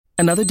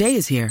Another day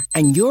is here,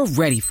 and you're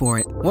ready for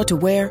it. What to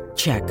wear?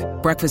 Check.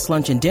 Breakfast,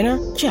 lunch, and dinner?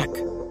 Check.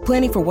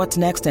 Planning for what's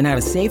next and how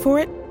to save for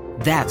it?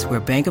 That's where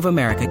Bank of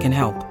America can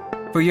help.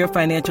 For your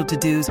financial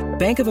to-dos,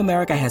 Bank of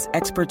America has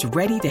experts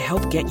ready to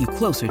help get you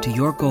closer to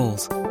your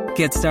goals.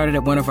 Get started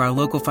at one of our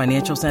local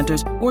financial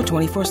centers or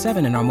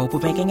 24/7 in our mobile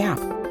banking app.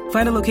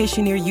 Find a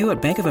location near you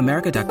at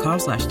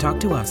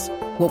bankofamerica.com/talktous.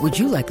 What would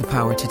you like the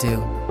power to do?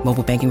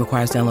 Mobile banking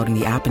requires downloading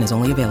the app and is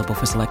only available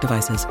for select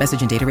devices.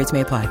 Message and data rates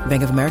may apply.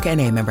 Bank of America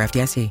N.A., member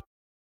FDIC.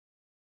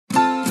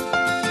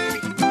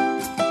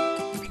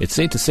 It's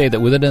safe to say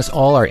that within us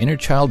all, our inner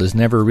child has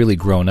never really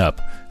grown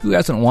up. Who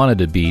hasn't wanted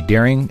to be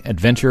daring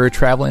adventurer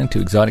traveling to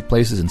exotic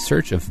places in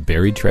search of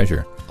buried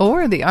treasure?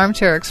 Or the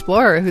armchair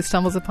explorer who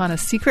stumbles upon a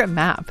secret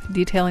map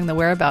detailing the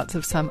whereabouts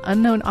of some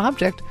unknown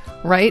object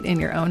right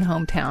in your own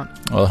hometown.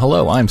 Well,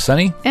 hello, I'm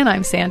Sunny. And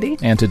I'm Sandy.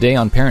 And today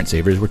on Parent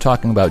Savers, we're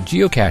talking about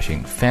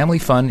geocaching, family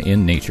fun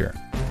in nature.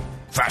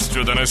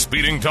 Faster than a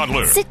speeding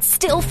toddler. Sit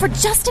still for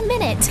just a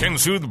minute. Can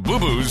soothe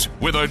boo-boos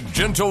with a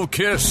gentle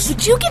kiss.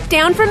 Would you get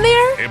down from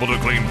there? Able to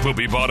clean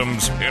poopy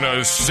bottoms in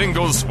a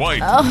single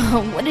swipe.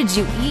 Oh, what did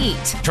you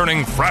eat?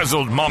 Turning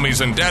frazzled mommies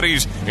and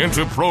daddies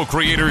into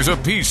procreators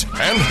of peace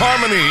and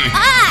harmony.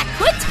 Ah,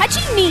 quit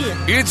touching me.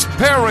 It's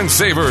Parent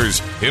Savers,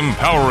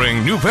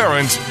 empowering new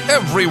parents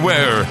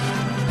everywhere.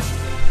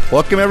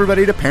 Welcome,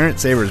 everybody, to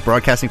Parent Savers,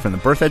 broadcasting from the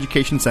Birth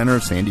Education Center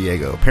of San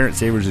Diego. Parent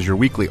Savers is your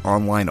weekly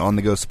online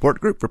on-the-go support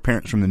group for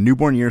parents from the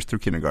newborn years through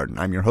kindergarten.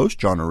 I'm your host,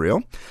 John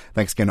Ariel.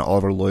 Thanks again to all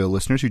of our loyal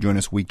listeners who join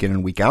us week in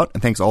and week out,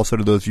 and thanks also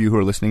to those of you who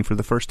are listening for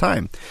the first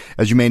time.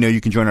 As you may know,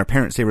 you can join our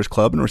Parent Savers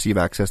Club and receive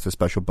access to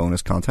special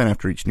bonus content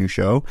after each new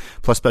show,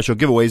 plus special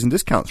giveaways and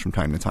discounts from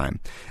time to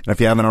time. And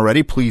if you haven't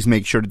already, please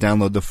make sure to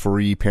download the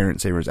free Parent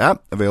Savers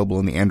app,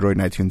 available in the Android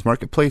and iTunes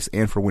Marketplace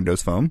and for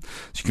Windows Phone,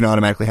 so you can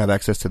automatically have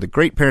access to the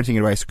great parenting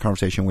advice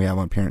conversation we have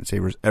on Parent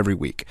Savers every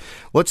week.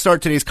 Let's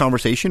start today's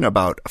conversation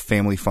about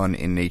family fun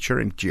in nature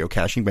and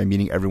geocaching by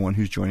meeting everyone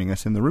who's joining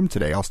us in the room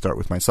today. I'll start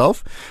with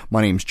myself.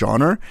 My name's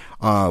Johnner.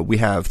 We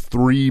have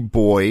 3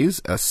 boys,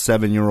 a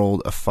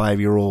 7-year-old, a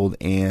 5-year-old,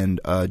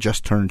 and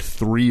just turned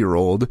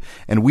 3-year-old,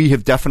 and we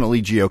have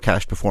definitely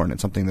geocached before, and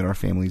it's something that our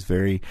family's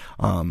very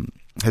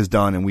has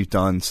done, and we've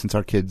done since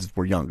our kids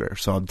were younger.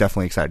 So I'm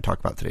definitely excited to talk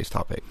about today's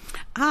topic.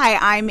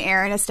 Hi, I'm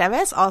Erin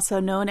Esteves, also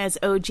known as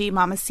OG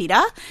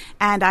Mamacita,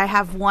 and I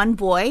have one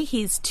boy.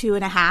 He's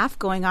 2.5,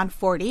 going on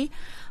 40.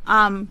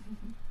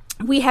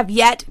 We have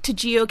yet to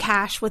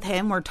geocache with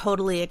him. We're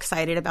totally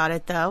excited about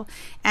it, though.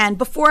 And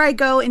before I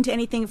go into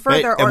anything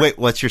further... Wait,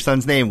 what's your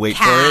son's name? Wait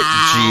Cash.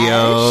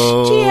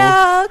 for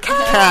it.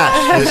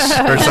 Cash.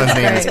 Her son's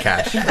name is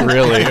Cash.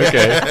 Really?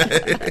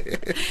 Okay.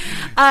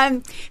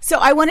 So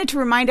I wanted to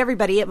remind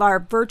everybody of our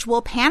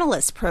virtual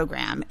panelist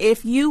program.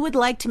 If you would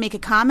like to make a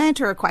comment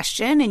or a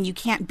question and you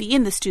can't be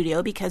in the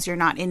studio because you're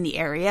not in the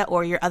area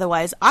or you're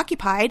otherwise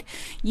occupied,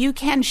 you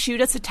can shoot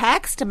us a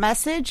text, a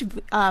message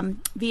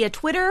via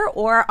Twitter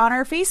or on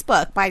our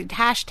Facebook by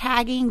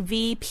hashtagging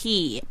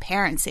VP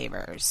Parent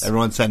Savers.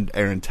 Everyone send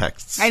Erin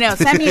texts. I know,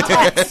 send me a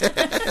text.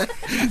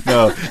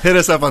 No, hit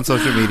us up on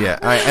social media.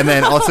 All right, and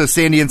then also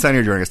Sandy and Sunny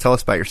are joining us. Tell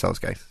us about yourselves,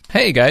 guys.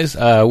 Hey, guys.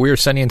 We're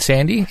Sunny and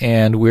Sandy,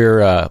 and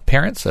we're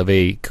parents of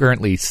a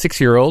currently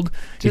 6-year-old.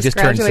 He Just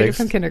turned graduated 6.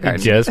 from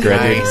kindergarten. Just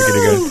graduated from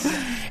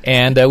kindergarten.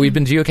 And we've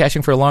been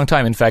geocaching for a long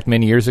time. In fact,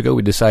 many years ago,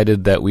 we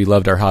decided that we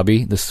loved our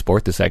hobby, this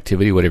sport, this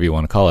activity, whatever you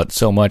want to call it,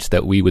 so much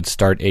that we would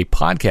start a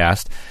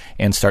podcast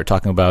and start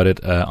talking about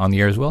it on the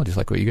air as well, just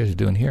like what you guys are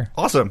doing here.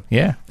 Awesome.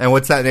 Yeah. And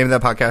what's that name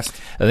of that podcast?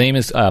 The name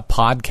is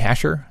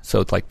Podcacher, so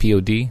it's like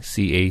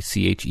Podcacher.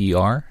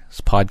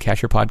 It's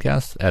Podcacher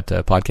Podcast at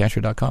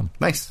podcacher.com.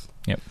 Nice.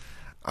 Yep.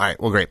 All right.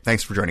 Well, great.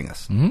 Thanks for joining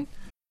us. Mm-hmm.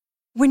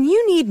 When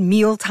you need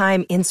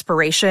mealtime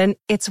inspiration,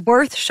 it's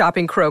worth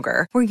shopping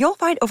Kroger, where you'll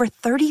find over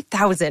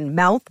 30,000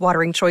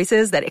 mouth-watering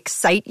choices that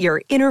excite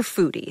your inner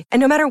foodie. And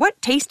no matter what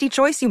tasty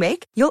choice you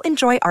make, you'll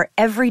enjoy our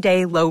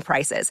everyday low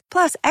prices,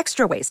 plus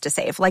extra ways to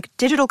save, like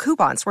digital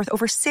coupons worth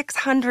over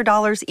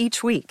 $600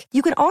 each week.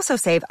 You can also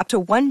save up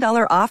to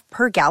 $1 off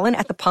per gallon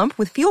at the pump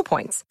with fuel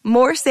points.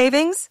 More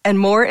savings and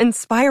more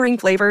inspiring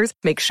flavors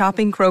make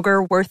shopping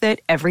Kroger worth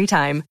it every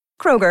time.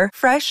 Kroger,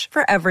 fresh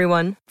for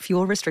everyone.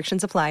 Fuel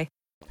restrictions apply.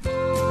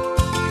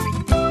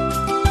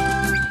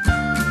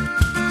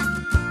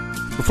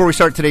 Before we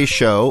start today's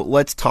show,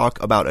 let's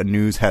talk about a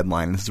news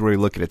headline. This is where we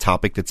look at a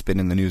topic that's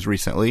been in the news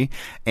recently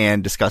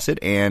and discuss it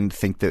and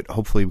think that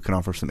hopefully we can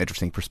offer some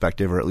interesting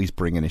perspective or at least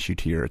bring an issue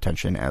to your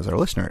attention as our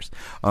listeners.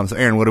 So,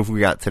 Erin, what have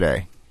we got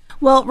today?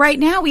 Well, right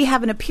now we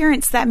have an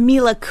appearance that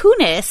Mila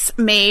Kunis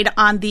made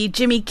on the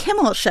Jimmy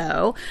Kimmel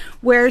Show,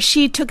 where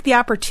she took the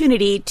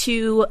opportunity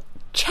to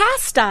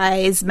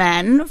chastise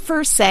men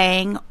for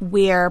saying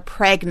we're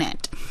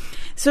pregnant.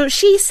 So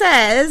she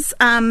says,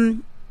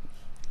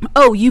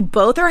 oh, you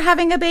both are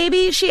having a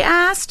baby? She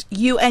asked.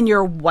 You and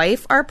your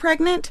wife are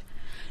pregnant?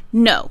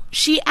 No.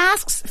 She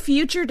asks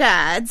future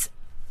dads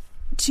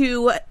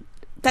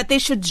that they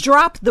should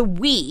drop the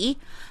we,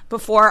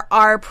 before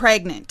are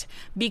pregnant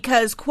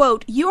because,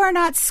 quote, you are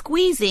not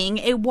squeezing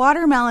a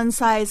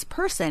watermelon-sized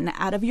person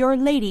out of your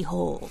lady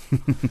hole.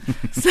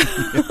 So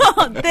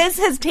this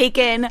has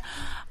taken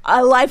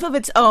a life of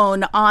its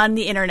own on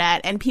the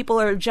internet, and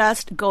people are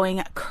just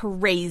going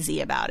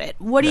crazy about it.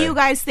 What do you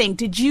guys think?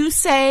 Did you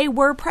say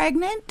we're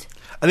pregnant?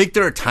 I think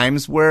there are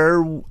times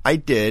where I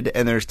did,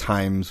 and there's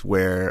times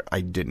where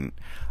I didn't.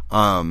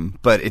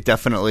 But it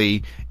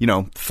definitely,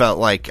 felt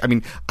like,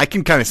 I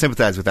can kind of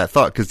sympathize with that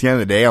thought because at the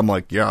end of the day, I'm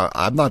like, yeah,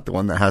 I'm not the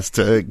one that has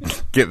to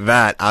get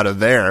that out of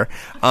there.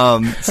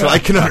 So I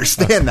can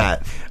understand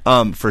that,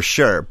 for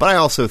sure. But I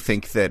also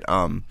think that,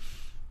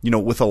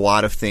 with a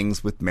lot of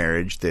things with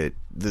marriage that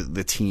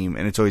the team,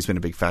 and it's always been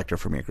a big factor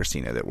for me and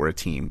Christina that we're a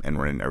team and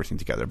we're in everything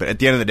together. But at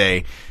the end of the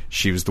day,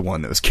 she was the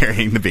one that was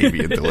carrying the baby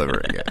and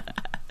delivering it.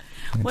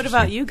 What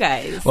about you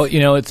guys? Well,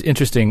 it's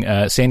interesting.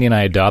 Sandy and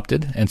I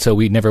adopted, and so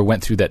we never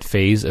went through that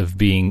phase of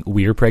being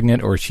we're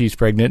pregnant or she's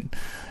pregnant.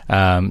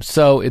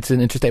 So it's an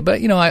interesting.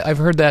 But I've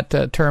heard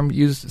that term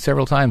used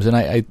several times, and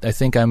I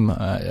think I'm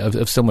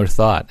of similar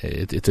thought.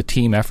 It's a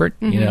team effort,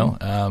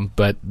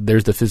 but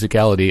there's the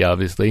physicality,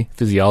 obviously,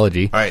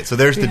 physiology. All right, so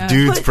there's the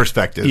dude's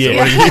perspective.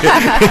 Yeah.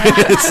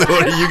 So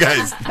what do you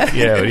guys?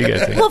 Yeah, what do you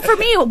guys think? Well, for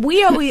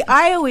me,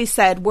 I always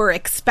said we're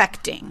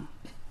expecting.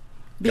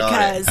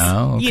 Because,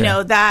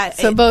 that...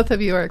 So both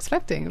of you are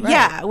expecting, right?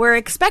 Yeah, we're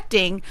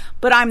expecting,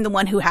 but I'm the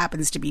one who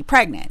happens to be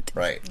pregnant.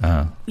 Right.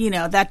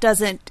 That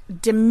doesn't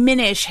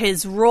diminish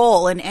his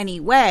role in any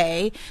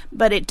way,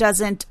 but it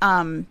doesn't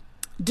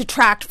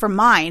detract from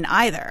mine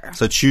either.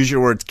 So choose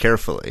your words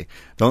carefully.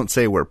 Don't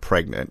say we're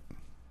pregnant,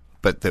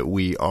 but that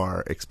we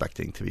are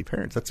expecting to be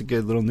parents. That's a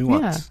good little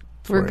nuance.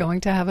 Yeah, we're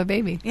going to have a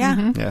baby. Yeah.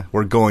 Mm-hmm. Yeah,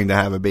 we're going to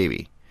have a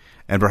baby.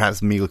 And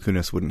perhaps Mila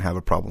Kunis wouldn't have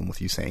a problem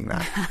with you saying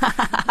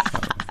that.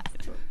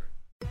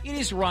 It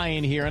is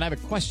Ryan here, and I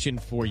have a question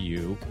for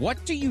you.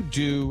 What do you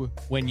do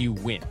when you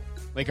win?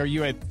 Like, are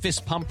you a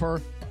fist pumper,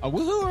 a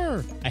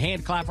woohooer, a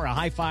hand clapper, a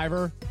high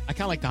fiver? I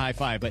kind of like the high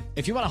five, but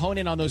if you want to hone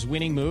in on those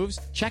winning moves,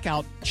 check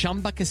out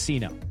Chumba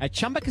Casino. At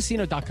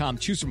ChumbaCasino.com,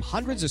 choose from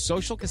hundreds of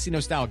social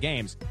casino-style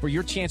games for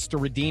your chance to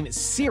redeem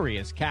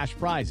serious cash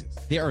prizes.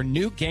 There are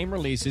new game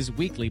releases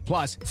weekly,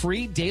 plus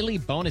free daily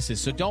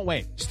bonuses, so don't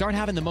wait. Start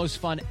having the most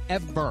fun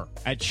ever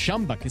at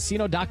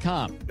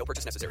ChumbaCasino.com. No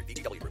purchase necessary.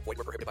 VGW. Void where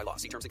prohibited by law.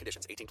 See terms and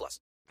conditions. 18+.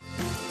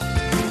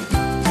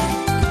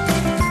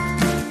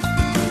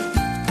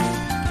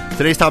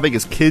 Today's topic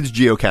is kids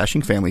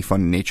geocaching, family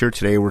fun in nature.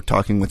 Today we're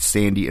talking with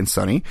Sandy and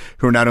Sunny,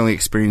 who are not only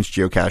experienced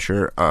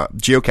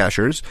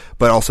geocachers,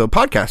 but also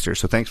podcasters.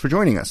 So thanks for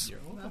joining us. You're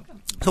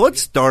welcome. So let's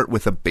start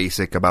with a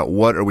basic about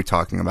what are we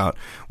talking about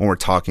when we're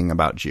talking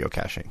about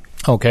geocaching.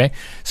 Okay.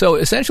 So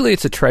essentially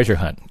it's a treasure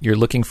hunt. You're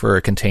looking for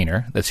a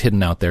container that's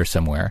hidden out there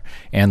somewhere,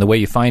 and the way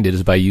you find it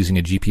is by using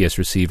a GPS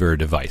receiver or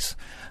device.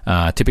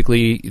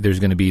 Typically, there's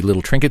going to be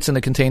little trinkets in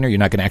the container. You're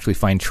not going to actually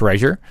find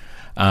treasure.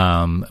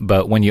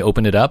 But when you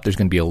open it up, there's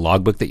going to be a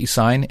logbook that you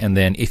sign, and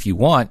then if you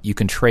want, you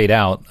can trade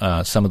out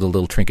some of the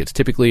little trinkets.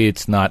 Typically,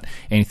 it's not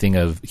anything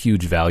of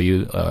huge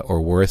value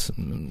or worth,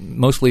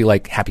 mostly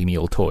like Happy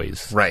Meal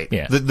toys. Right.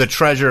 Yeah. The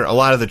treasure, a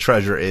lot of the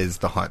treasure is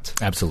the hunt.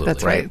 Absolutely.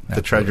 That's right.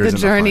 The treasure is the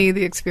in journey,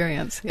 the the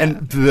experience. Yeah.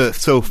 And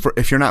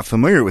if you're not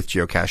familiar with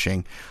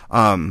geocaching,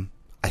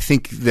 I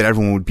think that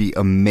everyone would be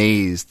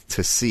amazed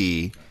to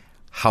see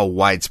how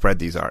widespread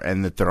these are,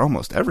 and that they're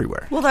almost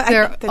everywhere. Well,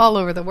 they're all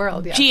over the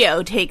world. Yeah.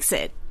 Geo takes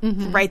it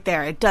right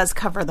there. It does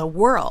cover the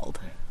world.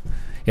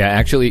 Yeah,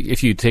 actually,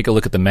 if you take a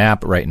look at the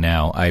map right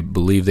now, I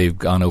believe they've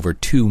gone over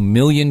 2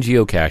 million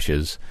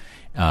geocaches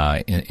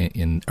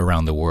in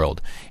around the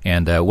world.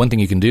 And one thing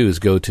you can do is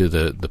go to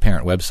the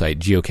parent website,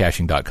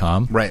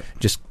 geocaching.com. Right.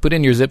 Just put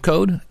in your zip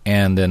code,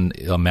 and then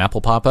a map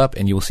will pop up,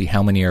 and you will see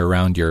how many are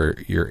around your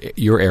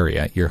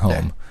area, your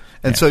home. Yeah.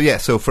 And so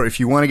if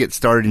you want to get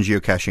started in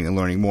geocaching and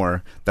learning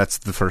more, that's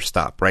the first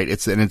stop, right?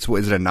 Is it a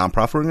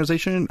nonprofit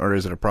organization or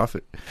is it a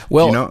profit?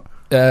 Well,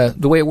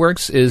 the way it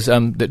works is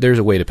there's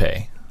a way to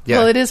pay. Yeah.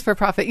 Well, it is for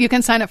profit. You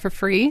can sign up for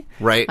free.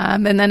 Right.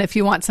 And then if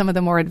you want some of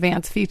the more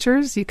advanced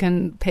features, you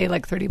can pay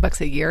like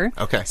 $30 a year.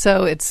 Okay.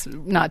 So it's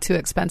not too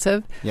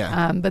expensive.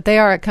 Yeah. But they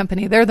are a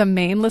company. They're the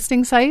main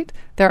listing site.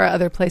 There are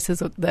other places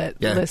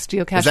that list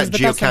geocaches. Is that but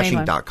that's the main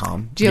one.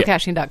 geocaching.com?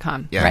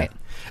 Geocaching.com. Yeah. Right.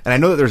 And I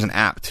know that there's an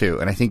app too,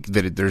 and I think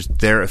that there's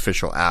their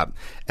official app.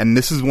 And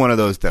this is one of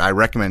those that I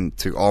recommend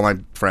to all my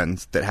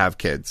friends that have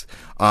kids.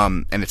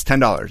 And it's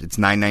 $10. It's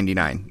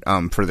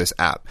 $9.99 for this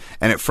app.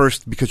 And at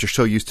first, because you're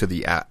so used to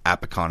the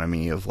app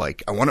economy of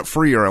like, I want it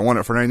free or I want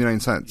it for 99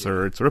 cents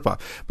or it's a ripoff.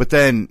 But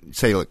then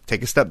look,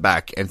 take a step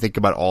back and think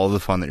about all the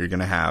fun that you're going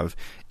to have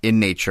in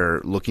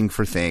nature, looking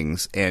for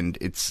things, and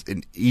it's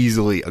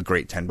easily a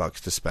great $10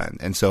 to spend.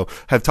 And so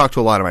I've talked to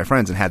a lot of my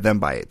friends and had them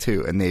buy it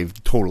too, and they've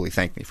totally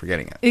thanked me for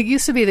getting it. It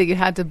used to be that you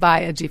had to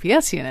buy a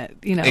GPS unit,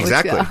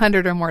 exactly.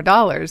 $100 or more,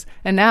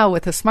 and now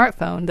with a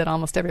smartphone that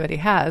almost everybody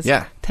has,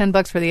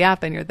 $10 for the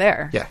app and you're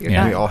there. Yeah, You're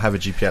done. we all have a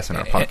GPS in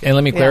our pocket. And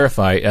let me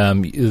clarify,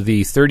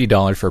 the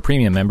 $30 for a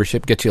premium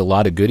membership gets you a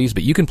lot of goodies,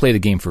 but you can play the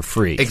game for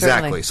free.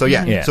 Exactly.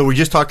 Certainly. So so we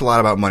just talked a lot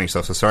about money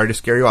stuff, so sorry to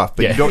scare you off.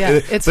 But you don't,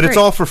 it's but it's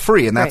free. all for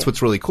free, and that's Right.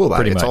 what's really cool about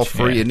Pretty it. It's all much,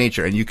 free yeah. in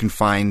nature, and you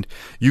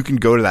can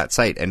go to that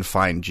site and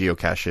find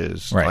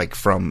geocaches Right. like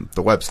from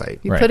the website.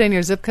 You put in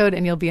your zip code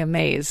and you'll be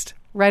amazed.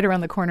 Right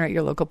around the corner at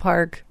your local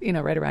park,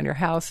 right around your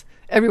house,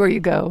 everywhere you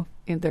go,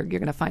 you're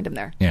going to find them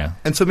there. Yeah.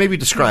 And so maybe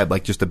describe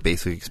like just a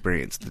basic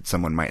experience that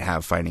someone might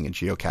have finding a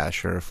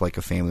geocache, or if like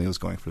a family was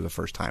going for the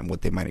first time,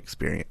 what they might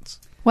experience.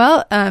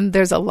 Well,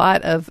 there's a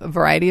lot of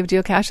variety of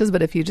geocaches,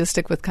 but if you just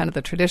stick with kind of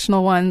the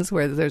traditional ones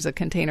where there's a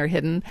container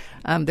hidden,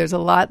 there's a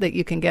lot that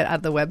you can get out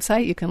of the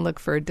website. You can look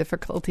for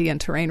difficulty and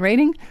terrain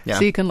rating. Yeah.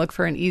 So you can look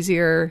for an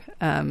easier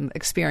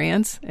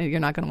experience. You're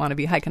not going to want to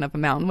be hiking up a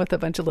mountain with a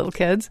bunch of little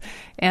kids.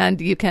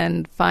 And you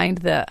can find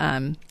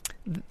the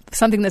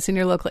something that's in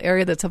your local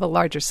area that's of a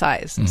larger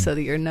size, so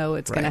that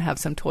it's going to have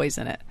some toys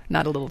in it,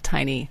 not a little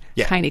tiny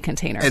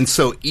container. And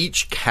so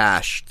each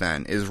cache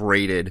then is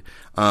rated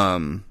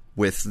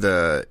with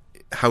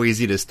how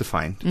easy it is to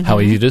find. Mm-hmm. How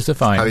easy it is to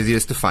find. How easy it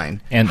is to find.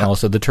 And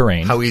also the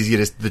terrain. How easy it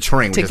is, the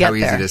terrain, which To is get how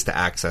easy there. it is to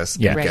access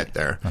Yeah. to Right. get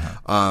there.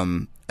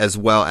 As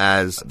well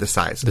as the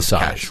size of the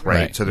size, cache, right?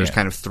 right, So there's yeah.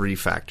 kind of three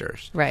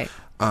factors. Right.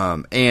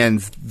 And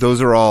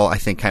those are all, I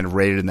think, kind of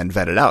rated and then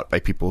vetted out by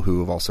people who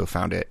have also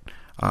found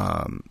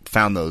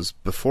those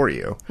before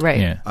you. Right.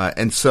 Yeah.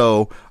 And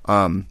so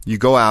you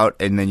go out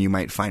and then you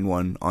might find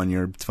one on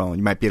your phone.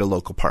 You might be at a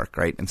local park,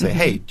 right? And say,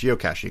 hey,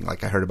 geocaching,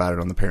 like I heard about it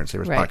on the Parent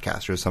Savers Right.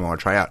 podcast, or something I want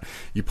to try out.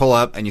 You pull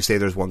up and you say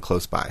there's one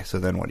close by. So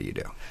then what do you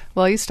do?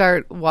 Well, you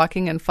start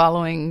walking and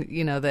following,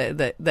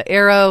 the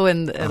arrow,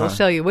 and it'll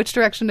show you which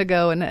direction to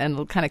go, and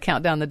it'll kind of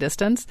count down the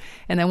distance.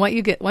 And then once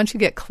you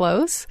get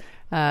close,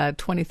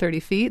 20, 30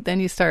 feet, then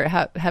you start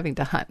having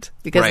to hunt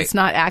because Right. it's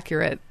not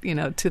accurate,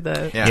 to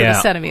the Yeah. to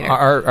the centimeter.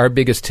 Our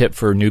biggest tip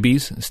for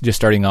newbies, just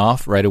starting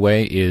off right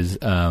away, is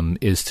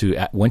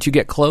to once you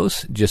get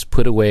close, just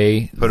put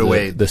away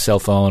the cell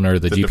phone or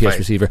the GPS device.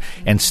 receiver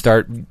and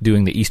start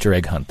doing the Easter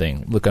egg hunt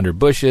thing. Look under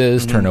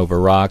bushes, turn over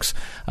rocks,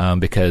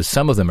 because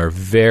some of them are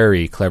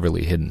very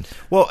cleverly hidden.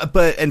 Well,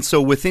 and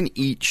so within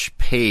each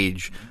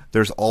page,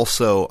 there's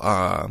also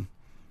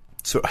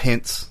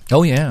hints.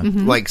 Oh yeah,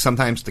 Like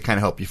sometimes to kind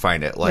of help you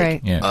find it, like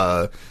Right.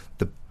 Yeah.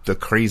 the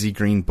crazy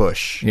green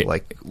bush. Yeah.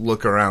 Like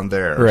look around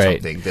there or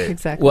Right. something. That,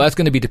 Exactly. Well, that's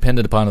going to be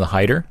dependent upon the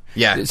hider.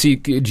 Yeah. See,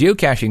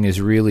 geocaching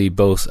is really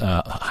both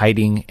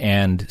hiding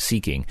and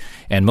seeking,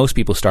 and most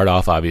people start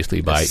off obviously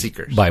by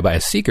seekers. by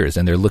seekers,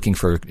 and they're looking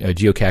for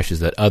geocaches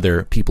that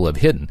other people have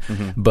hidden.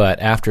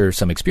 But after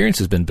some experience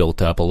has been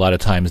built up, a lot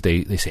of times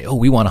they say, "Oh,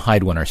 we want to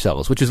hide one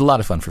ourselves," which is a lot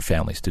of fun for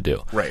families to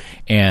do. Right.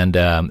 And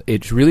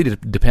it's really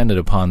dependent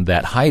upon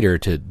that hider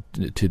to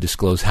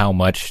disclose how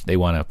much they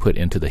want to put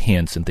into the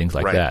hints and things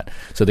like Right. that.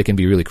 So they can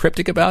be really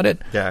cryptic about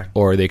it, Yeah.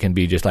 or they can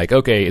be just like,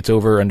 "Okay, it's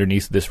over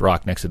underneath this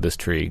rock next to this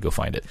tree. Go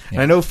find it." And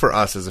I know for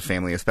us as a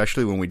family,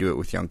 especially when we do it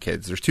with young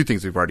kids, there's two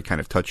things we've already kind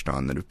of touched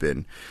on that have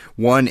been.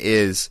 One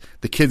is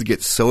the kids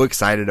get so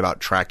excited about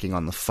tracking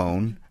on the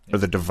phone or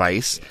the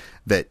device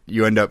that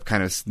you end up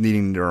kind of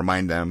needing to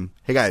remind them,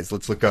 hey guys,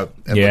 let's look up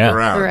and Yeah. look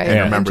around Right. and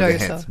Yeah. remember Enjoy the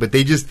hints. yourself. But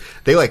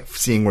they like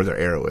seeing where their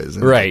arrow is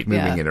and Right. like,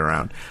 moving Yeah. it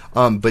around.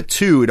 But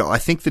two, I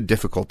think the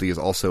difficulty is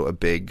also a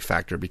big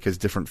factor because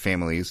different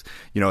families,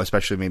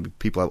 especially maybe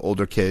people have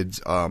older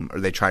kids, or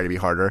they try to be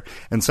harder.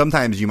 And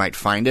sometimes you might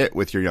find it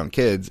with your young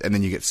kids and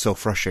then you get so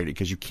frustrated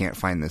because you can't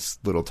find this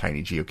little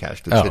tiny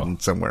geocache that's hidden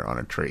somewhere on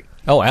a tree.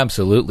 Oh,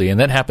 absolutely, and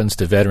that happens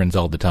to veterans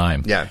all the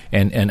time. Yeah.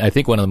 and I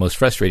think one of the most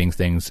frustrating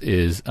things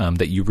is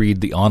that you read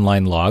the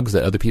online logs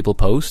that other people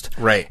post.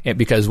 Right. And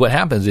because what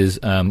happens is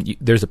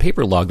there's a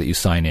paper log that you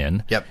sign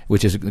in, Yep.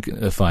 which is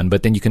fun,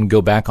 but then you can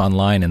go back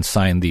online and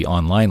sign the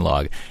online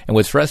log. And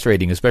what's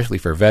frustrating, especially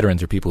for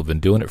veterans or people who've been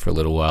doing it for a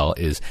little while,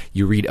 is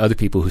you read other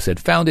people who said,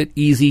 found it,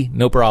 easy,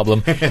 no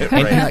problem. And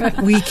you're like,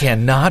 we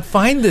cannot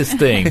find this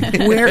thing.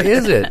 Where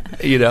is it?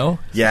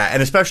 Yeah,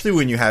 and especially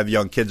when you have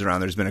young kids around,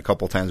 there's been a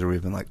couple times where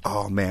we've been like,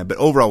 oh man, but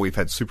overall we've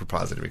had super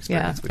positive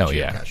experience with Oh,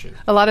 yeah. geocaches.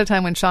 A lot of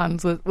time when Sean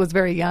was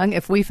very young,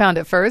 if we found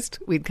it first,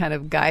 we'd kind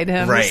of guide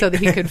him Right. so that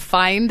he could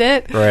find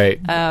it. Right.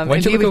 Why And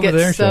don't you he look would over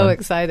get there, so Sean?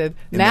 excited.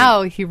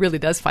 Now he really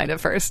does find it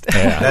first.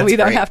 Yeah. That's We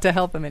don't great. have to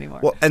help him anymore.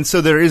 Well, and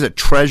so there is a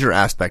treasure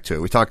aspect to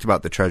it. We talked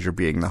about the treasure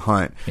being the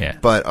hunt. Yeah.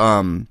 But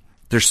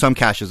there's some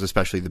caches,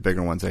 especially the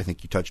bigger ones that I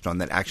think you touched on,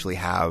 that actually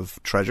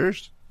have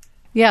treasures.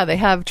 Yeah, they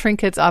have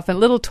trinkets, often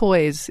little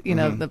toys.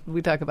 Mm-hmm.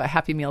 We talk about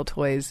Happy Meal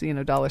toys,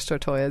 dollar store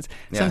toys.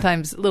 Yeah.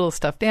 Sometimes little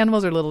stuffed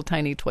animals or little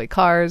tiny toy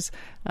cars,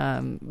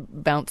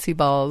 bouncy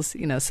balls.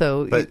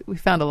 So But- we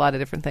found a lot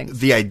of different things.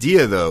 The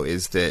idea, though,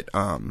 is that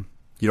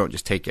you don't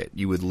just take it.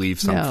 You would leave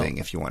something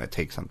if you want to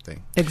take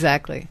something.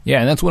 Exactly. Yeah,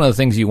 and that's one of the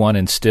things you want to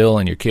instill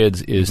in your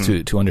kids is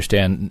to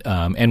understand.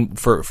 And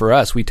for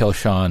us, we tell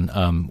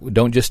Sean,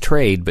 don't just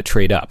trade, but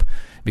trade up.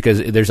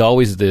 because there's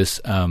always this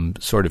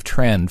sort of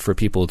trend for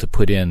people to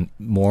put in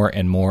more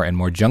and more and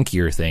more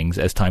junkier things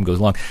as time goes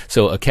along.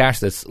 So a cache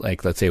that's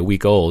like, let's say, a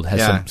week old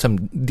has some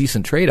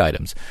decent trade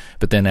items,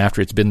 but then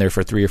after it's been there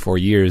for 3 or 4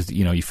 years,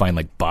 you find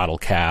like bottle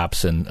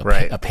caps and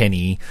a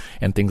penny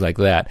and things like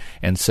that.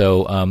 And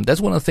so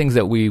that's one of the things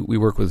that we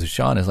work with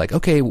Sean is like,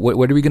 okay,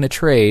 what are we going to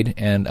trade,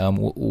 and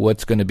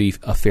what's going to be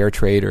a fair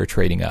trade or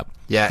trading up?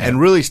 Yeah, and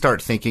really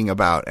start thinking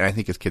about, and I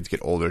think as kids get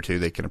older too,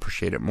 they can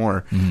appreciate it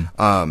more.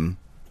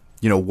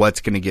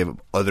 What's going to give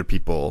other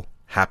people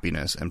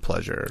happiness and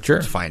pleasure,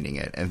 finding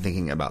it and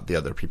thinking about the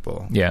other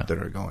people that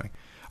are going.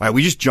 All right,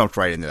 we just jumped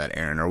right into that,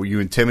 Aaron. Are you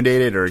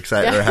intimidated or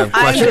excited or have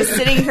questions? I'm just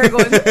sitting here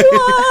going,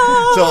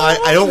 whoa! So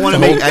I don't want to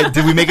make...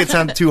 did we make it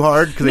sound too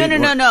hard?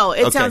 No.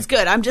 It sounds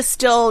good. I'm just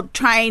still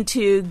trying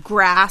to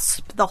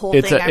grasp the whole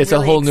thing. It's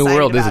a whole new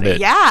world, isn't it?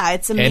 Yeah,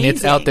 it's amazing. And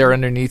it's out there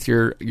underneath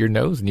your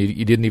nose, and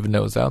you didn't even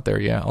know it's out there.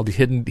 Yeah, all the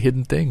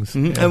hidden things.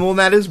 Mm-hmm. Yeah. And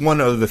that is one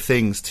of the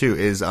things, too,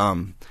 is... I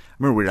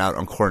remember we were out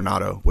on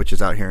Coronado, which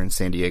is out here in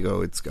San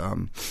Diego. It's...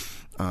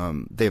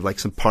 they have like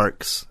some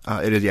parks.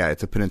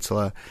 It's a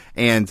peninsula.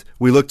 And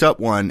we looked up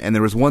one, and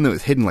there was one that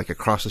was hidden like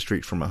across the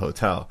street from a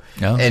hotel.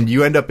 Oh. And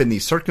you end up in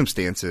these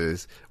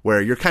circumstances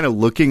where you're kind of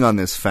looking on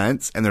this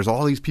fence, and there's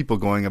all these people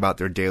going about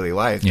their daily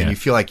life, and you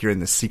feel like you're in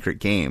this secret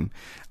game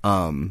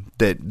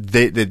that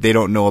they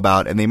don't know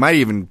about, and they might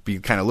even be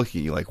kind of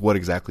looking at you like, what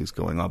exactly is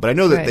going on? But I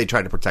know that they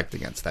try to protect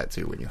against that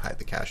too when you hide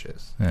the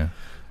caches. Yeah.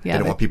 Yeah, they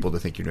don't want people to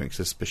think you're doing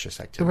suspicious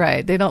activity.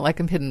 Right. They don't like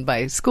them hidden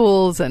by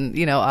schools and,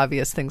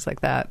 obvious things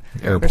like that.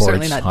 Airports, or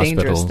certainly not hospitals,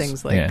 dangerous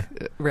things like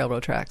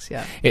railroad tracks,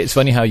 It's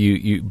funny how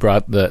you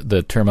brought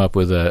the term up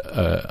with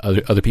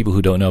other people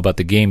who don't know about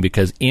the game,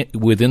 because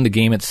within the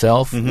game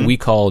itself, we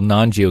call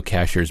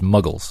non-geocachers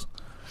muggles.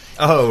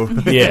 Oh,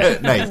 yeah,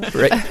 nice.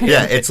 Right.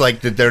 Yeah, it's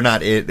like that they're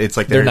not. It's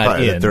like they're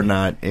not in. They're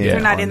not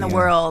in the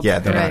world. Yeah,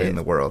 they're not in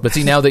the world. But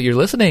see, now that you're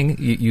listening,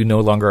 you no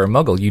longer are a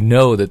muggle. You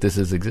know that this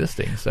is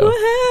existing. So,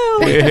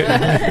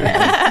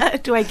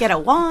 woohoo! Do I get a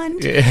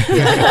wand? You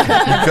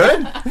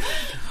could.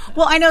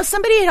 Well, I know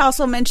somebody had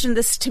also mentioned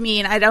this to me,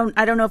 and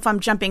I don't know if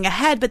I'm jumping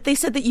ahead, but they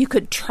said that you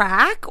could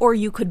track or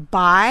you could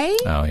buy.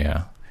 Oh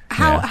yeah.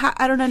 How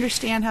I don't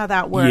understand how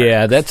that works.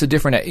 Yeah, that's a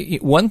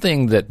different... One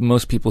thing that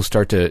most people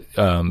start to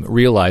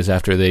realize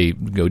after they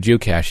go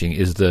geocaching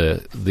is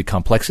the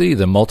complexity,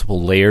 the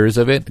multiple layers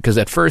of it. Because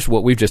at first,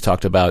 what we've just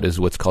talked about is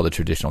what's called a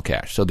traditional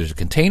cache. So there's a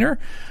container.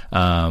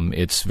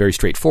 It's very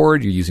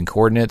straightforward. You're using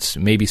coordinates,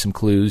 maybe some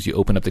clues. You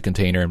open up the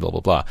container and blah,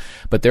 blah, blah.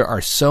 But there are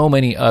so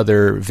many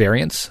other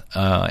variants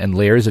and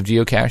layers of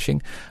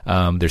geocaching.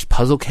 There's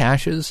puzzle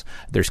caches.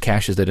 There's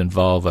caches that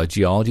involve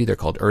geology. They're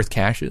called earth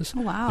caches.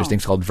 Oh, wow. There's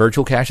things called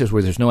virtual caches,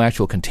 where there's no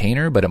actual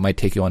container, but it might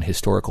take you on a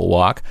historical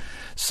walk.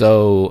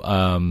 So,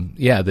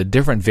 the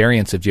different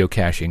variants of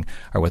geocaching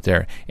are what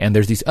they're... And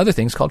there's these other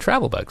things called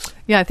travel bugs.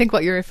 Yeah, I think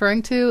what you're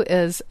referring to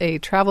is a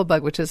travel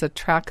bug, which is a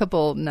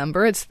trackable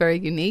number. It's very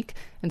unique.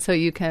 And so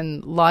you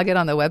can log it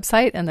on the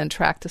website and then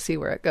track to see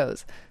where it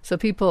goes. So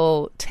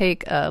people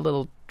take a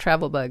little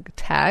travel bug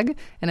tag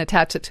and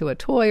attach it to a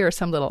toy or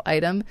some little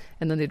item,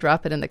 and then they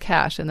drop it in the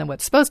cache. And then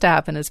what's supposed to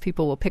happen is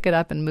people will pick it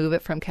up and move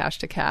it from cache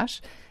to cache.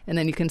 And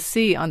then you can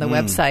see on the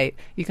website,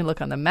 you can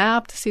look on the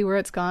map to see where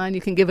it's gone.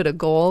 You can give it a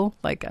goal,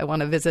 like I want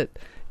to visit,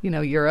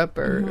 Europe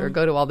or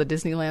go to all the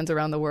Disneylands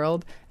around the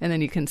world. And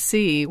then you can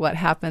see what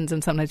happens.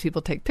 And sometimes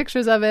people take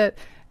pictures of it.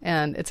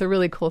 And it's a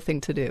really cool thing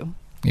to do.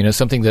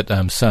 Something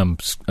that some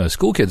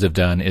school kids have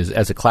done is,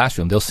 as a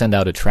classroom, they'll send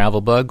out a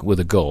travel bug with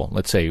a goal.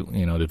 Let's say,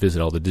 to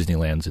visit all the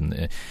Disneylands,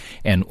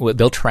 and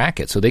they'll track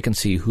it so they can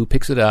see who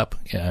picks it up,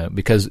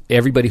 because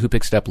everybody who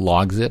picks it up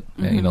logs it.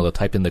 They'll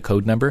type in the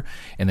code number,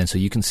 and then so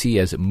you can see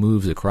as it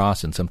moves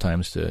across, and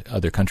sometimes to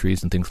other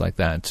countries and things like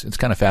that. It's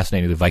kind of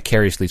fascinating to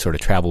vicariously sort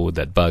of travel with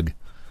that bug.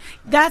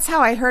 That's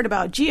how I heard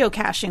about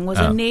geocaching. Was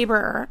a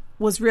neighbor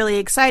was really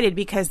excited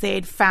because they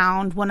had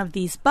found one of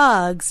these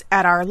bugs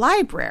at our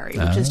library,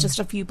 which is just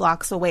a few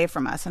blocks away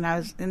from us.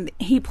 And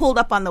he pulled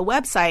up on the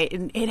website,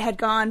 and it had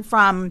gone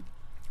from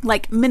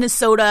like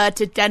Minnesota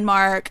to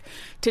Denmark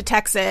to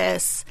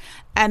Texas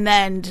and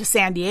then to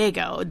San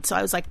Diego. And so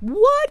I was like,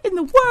 what in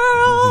the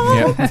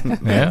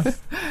world? Yeah.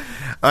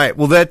 All right.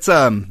 Well, that's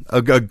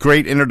a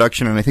great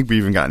introduction, and I think we've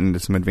even gotten into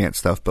some advanced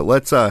stuff. But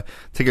let's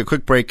take a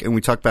quick break, and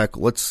we talk back.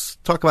 Let's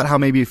talk about how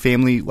maybe a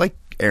family like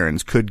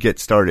Aaron's could get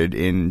started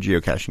in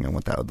geocaching and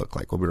what that would look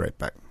like. We'll be right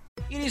back.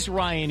 It is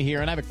Ryan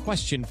here, and I have a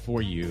question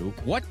for you.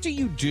 What do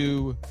you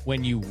do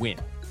when you win?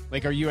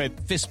 Like, are you a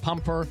fist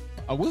pumper,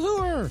 a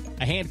woohooer,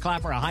 a hand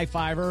clapper, a high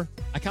fiver?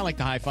 I kind of like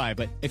the high five,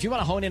 but if you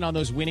want to hone in on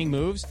those winning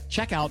moves,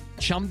 check out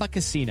Chumba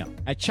Casino.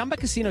 At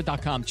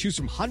ChumbaCasino.com, choose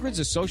from hundreds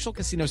of social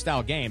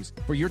casino-style games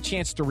for your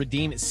chance to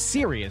redeem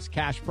serious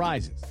cash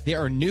prizes. There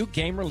are new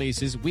game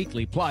releases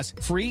weekly, plus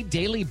free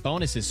daily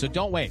bonuses, so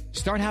don't wait.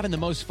 Start having the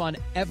most fun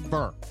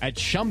ever at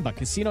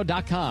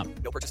ChumbaCasino.com.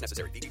 No purchase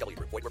necessary. VGW.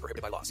 Void where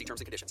prohibited by law. See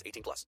terms and conditions.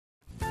 18+.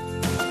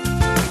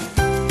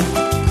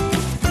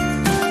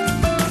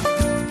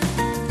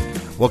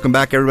 Welcome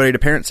back, everybody, to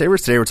Parent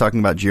Savers. Today we're talking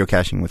about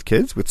geocaching with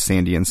kids with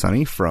Sandy and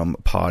Sunny from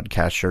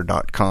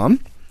podcaster.com.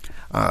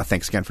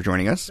 Thanks again for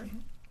joining us.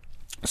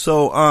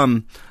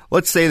 So,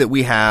 let's say that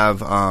we have,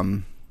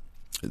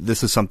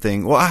 this is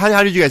something. Well,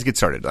 how did you guys get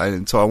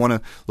started? So I want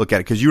to look at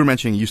it because you were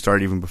mentioning you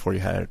started even before you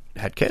had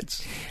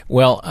kids.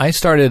 Well, I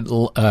started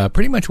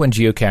pretty much when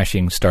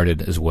geocaching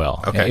started as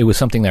well. Okay. It was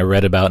something that I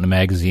read about in a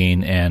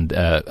magazine, and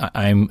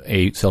I'm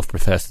a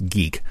self-professed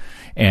geek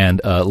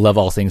and love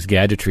all things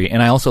gadgetry,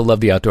 and I also love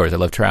the outdoors. I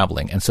love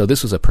traveling, and so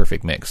this was a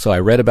perfect mix. So I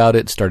read about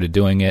it, started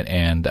doing it,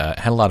 and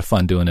had a lot of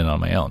fun doing it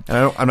on my own.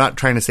 And I'm not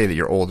trying to say that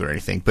you're old or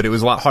anything, but it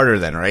was a lot harder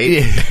then, right?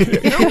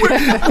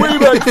 Way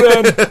back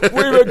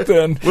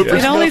then.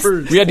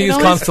 We had to use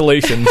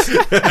constellations.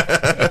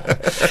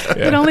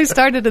 It only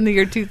started in the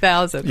year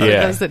 2000, for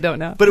those that don't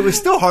know. But it was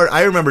still hard.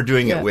 I remember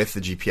doing it with the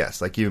GPS,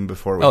 like even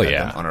before we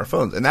had them on our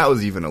phones. And that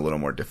was even a little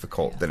more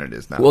difficult than it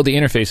is now. Well, the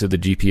interface of the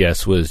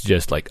GPS was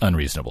just like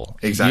unreasonable.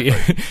 Exactly.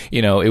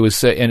 It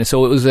was, and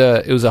so it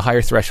was a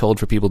higher threshold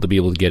for people to be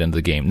able to get into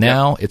the game.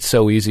 Now it's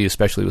so easy,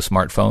 especially with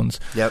smartphones.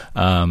 Yep.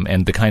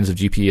 And the kinds of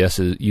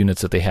GPS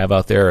units that they have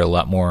out there are a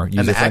lot more user-friendly.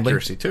 And the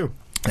accuracy too.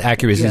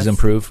 Accuracy has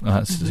improved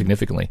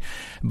significantly.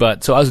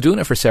 But so I was doing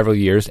it for several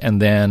years,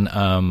 and then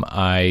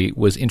I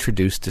was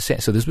introduced to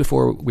Sandy. So this is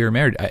before we were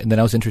married. And then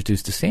I was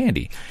introduced to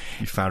Sandy.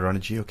 You found her on a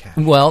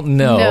geocache. Well,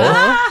 no.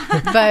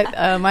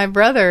 But my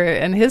brother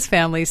and his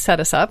family set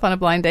us up on a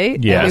blind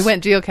date. Yes. And we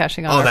went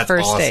geocaching on our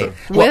first date.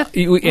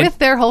 With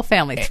their whole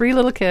family. 3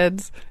 little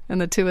kids. And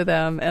the 2 of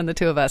them and the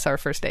 2 of us, our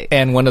first date.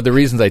 And one of the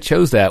reasons I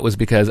chose that was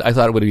because I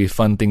thought it would be a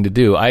fun thing to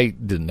do. I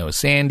didn't know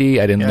Sandy.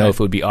 I didn't know if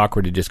it would be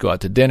awkward to just go out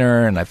to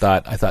dinner. And I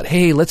thought,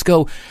 hey, let's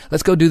go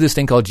do this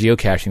thing called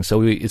geocaching.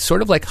 So it's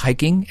sort of like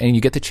hiking, and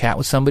you get to chat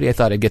with somebody. I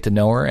thought I'd get to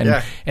know her, and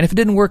if it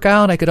didn't work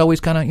out, I could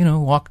always kind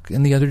of walk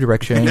in the other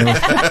direction.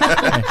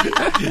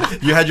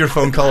 You had your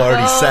phone call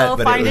already set,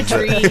 but find a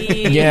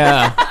tree.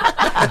 Yeah.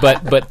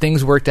 But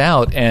things worked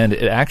out, and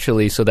it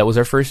actually, so that was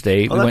our first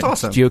date. Oh, we that's went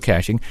awesome.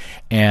 Geocaching,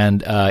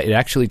 and it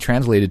actually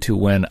translated to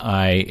when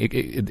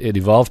it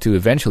evolved to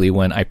eventually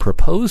when I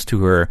proposed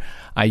to her,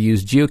 I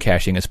used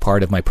geocaching as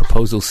part of my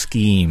proposal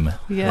scheme.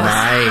 Yes.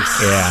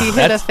 Nice. Yeah. He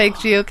hid a fake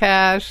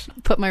geocache,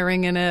 put my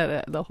ring in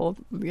it, the whole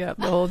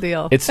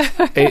deal.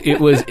 It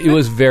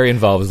was very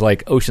involved. It was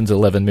like Ocean's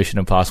 11, Mission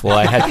Impossible.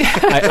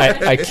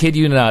 I kid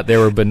you not, there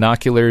were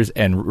binoculars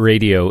and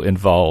radio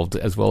involved,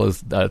 as well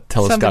as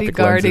telescopic Somebody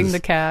guarding lenses. The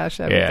cache,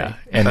 everything. Yeah,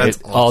 and That's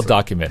it's all awesome.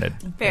 documented.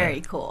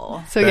 Very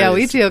cool. So That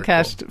we is super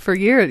geocached for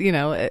years.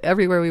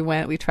 Everywhere we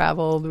went, we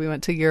traveled. We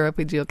went to Europe.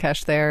 We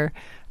geocached there.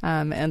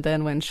 And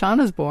then when Sean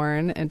was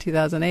born in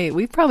 2008,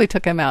 we probably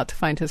took him out to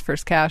find his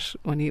first cache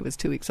when he was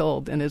 2 weeks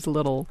old in his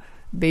little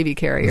baby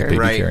carrier.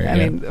 I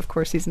mean, of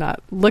course, he's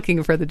not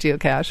looking for the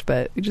geocache,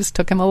 but we just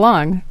took him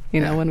along,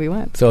 when we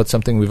went. So it's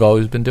something we've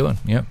always been doing.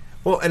 Yeah.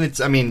 Well, and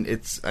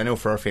I know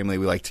for our family,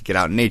 we like to get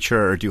out in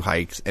nature or do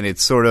hikes, and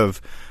it's sort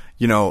of,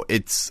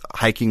 it's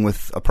hiking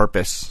with a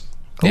purpose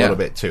a little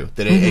bit too.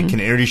 That it can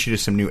introduce you to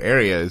some new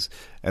areas,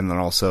 and then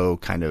also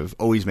kind of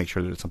always make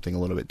sure that it's something a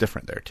little bit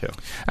different there too.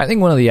 I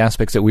think one of the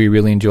aspects that we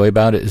really enjoy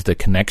about it is the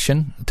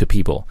connection to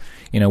people.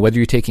 Whether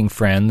you're taking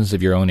friends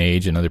of your own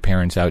age and other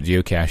parents out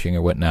geocaching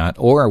or whatnot,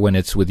 or when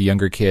it's with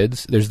younger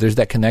kids, there's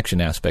that connection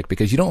aspect,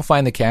 because you don't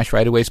find the cache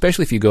right away,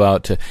 especially if you go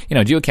out to,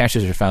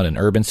 geocaches are found in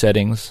urban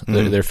settings.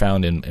 They're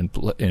found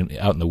out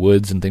in the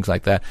woods and things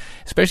like that.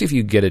 Especially if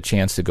you get a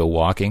chance to go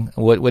walking.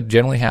 What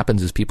generally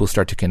happens is people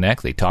start to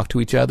connect. They talk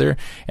to each other,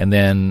 and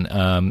then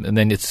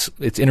it's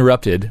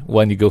interrupted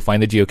when you go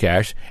find the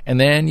geocache, and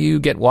then you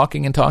get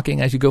walking and talking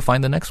as you go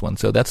find the next one.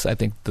 So that's, I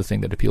think, the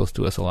thing that appeals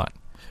to us a lot.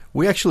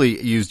 We actually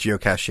use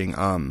geocaching,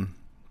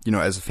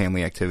 as a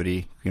family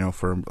activity,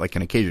 for like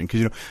an occasion.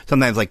 Because,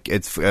 sometimes like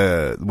it's,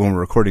 when we're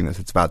recording this,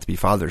 it's about to be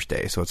Father's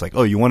Day. So it's like,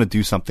 you want to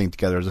do something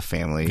together as a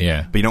family.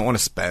 Yeah. But you don't want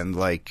to spend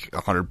like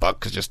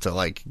 $100 just to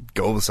like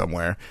go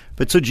somewhere.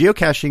 But so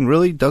geocaching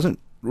really doesn't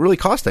really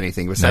cost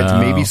anything besides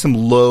maybe some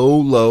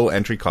low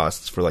entry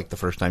costs for like the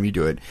first time you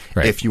do it.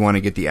 Right. If you want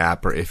to get the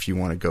app or if you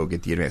want to go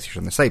get the advanced features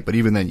on the site. But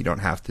even then you don't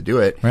have to do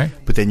it. Right.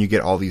 But then you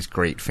get all these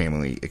great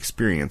family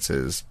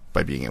experiences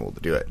by being able to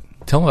do it.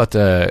 Tell them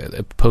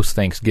about post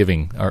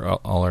Thanksgiving,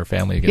 all our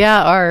family gets.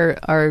 Yeah,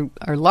 our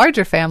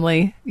larger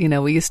family,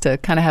 we used to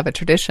kind of have a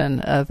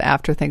tradition of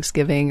after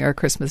Thanksgiving or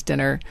Christmas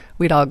dinner,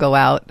 we'd all go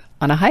out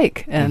on a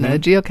hike and a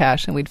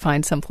geocache, and we'd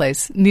find some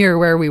place near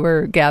where we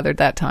were gathered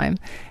that time.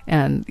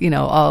 And,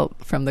 all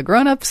from the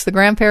grown-ups, the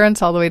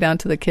grandparents, all the way down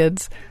to the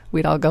kids,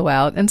 we'd all go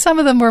out. And some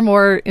of them were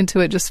more into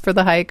it just for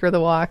the hike or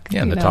the walk.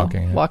 Yeah, and the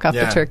talking. Yeah. Walk off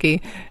the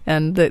turkey.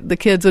 And the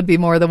kids would be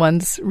more the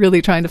ones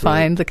really trying to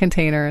find the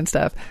container and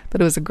stuff. But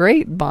it was a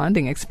great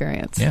bonding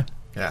experience. Yeah.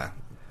 Yeah.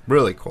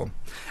 Really cool.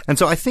 And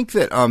so I think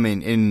that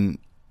in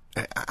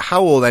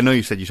how old? I know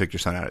you said you took your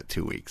son out at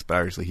 2 weeks, but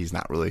obviously he's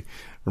not really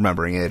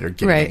remembering it or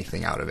getting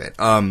anything out of it.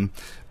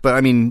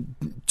 But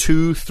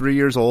 2-3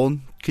 years old,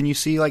 can you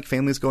see like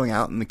families going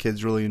out and the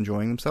kids really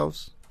enjoying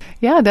themselves?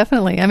 Yeah,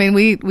 definitely. I mean,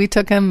 we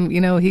took him,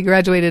 he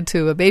graduated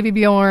to a Baby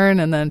Bjorn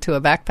and then to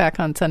a backpack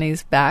on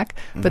Sonny's back.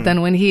 But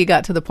then when he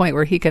got to the point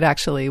where he could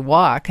actually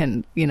walk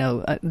and,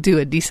 do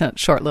a decent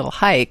short little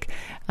hike,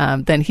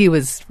 then he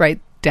was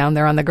right down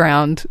there on the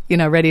ground,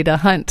 ready to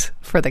hunt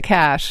for the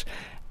cache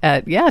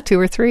at 2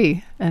 or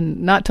 3,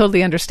 and not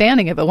totally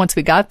understanding it. But once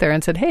we got there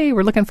and said, "Hey,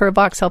 we're looking for a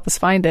box, help us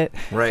find it,"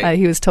 right.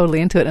 He was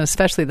totally into it, and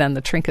especially then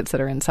the trinkets that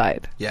are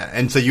inside. Yeah,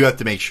 and so you have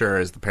to make sure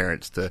as the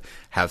parents to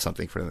have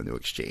something for them to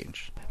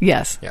exchange.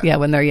 Yes,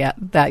 when they're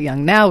that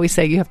young. Now we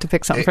say you have to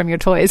pick something from your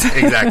toys.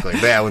 Exactly.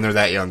 But when they're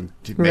that young,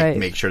 to Right.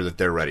 make sure that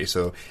they're ready.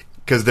 So,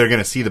 because they're going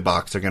to see the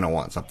box, they're going to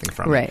want something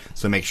from Right. it.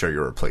 So make sure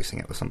you're replacing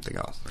it with something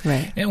else.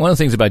 Right. And one of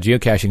the things about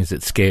geocaching is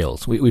it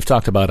scales. We've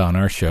talked about on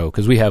our show,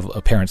 because we have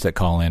parents that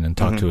call in and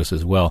talk to us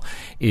as well,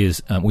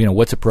 is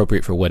what's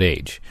appropriate for what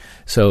age.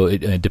 So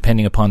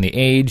depending upon the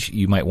age,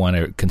 you might want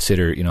to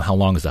consider, how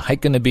long is the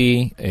hike going to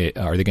be?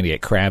 Are they going to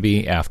get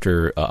crabby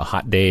after a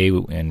hot day?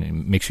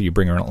 And make sure you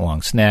bring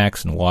along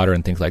snacks and water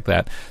and things like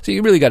that. So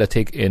you really got to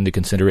take into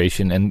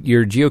consideration, and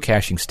your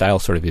geocaching style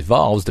sort of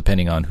evolves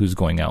depending on who's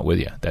going out with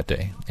you that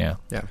day. Yeah.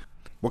 Yeah.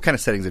 What kind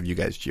of settings have you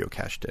guys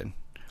geocached in?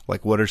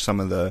 Like, what are some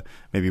of the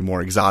maybe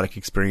more exotic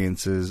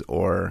experiences,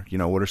 or,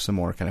 what are some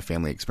more kind of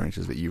family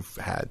experiences that you've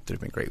had that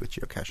have been great with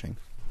geocaching?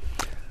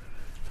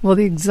 Well,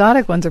 the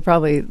exotic ones are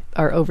probably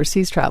our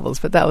overseas travels,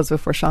 but that was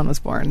before Sean was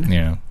born.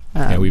 Yeah.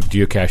 We've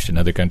geocached in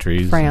other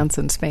countries. France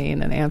and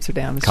Spain and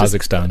Amsterdam. It's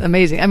Kazakhstan. just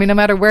amazing. I mean, no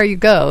matter where you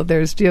go,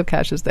 there's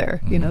geocaches there.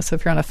 So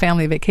if you're on a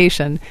family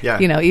vacation,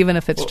 even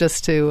if it's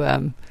just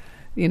to,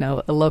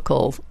 a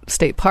local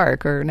state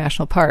park or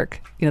national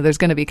park, there's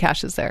going to be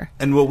caches there.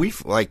 And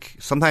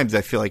sometimes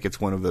I feel like it's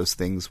one of those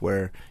things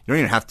where you don't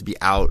even have to be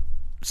out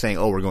saying,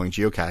 "Oh, we're going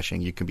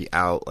geocaching." You can be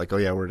out like, "Oh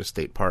yeah, we're at a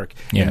state park."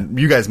 Yeah. And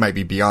you guys might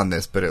be beyond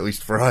this, but at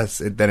least for us,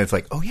 then it's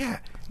like, "Oh yeah,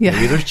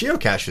 maybe there's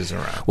geocaches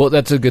around." Well,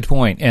 that's a good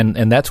point.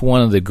 And that's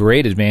one of the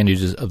great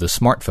advantages of the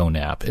smartphone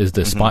app is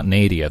the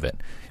spontaneity of it.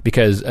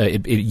 Because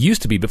it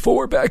used to be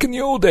before, back in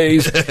the old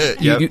days,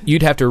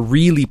 you'd have to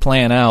really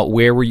plan out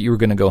where you were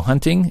going to go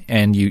hunting,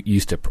 and you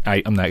used to,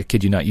 I'm not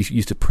kid you not, you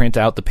used to print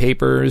out the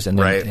papers and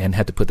then, and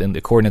had to put in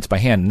the coordinates by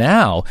hand.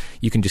 Now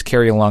you can just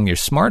carry along your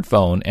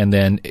smartphone, and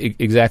then you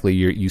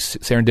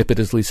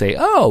serendipitously say,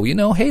 "Oh,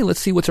 hey, let's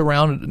see what's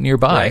around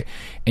nearby,"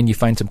 and you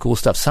find some cool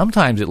stuff.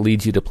 Sometimes it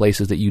leads you to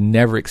places that you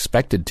never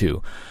expected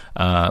to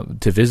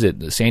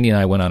visit. Sandy and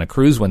I went on a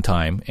cruise one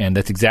time, and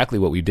that's exactly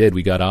what we did.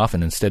 We got off,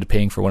 and instead of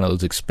paying for one of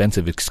those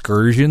expensive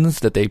excursions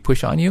that they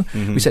push on you,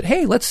 we said,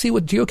 "Hey, let's see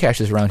what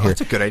geocache is around here."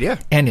 That's a good idea.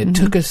 And it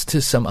took us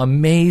to some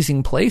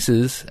amazing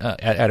places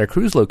at our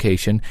cruise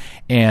location.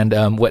 And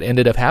what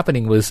ended up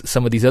happening was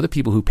some of these other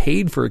people who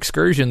paid for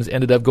excursions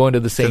ended up going to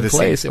the same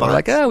place. And we're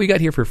like, "Oh, we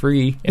got here for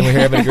free, and we're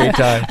having a great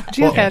time."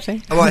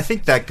 Geocaching. Well, I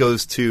think that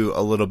goes to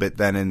a little bit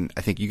then, and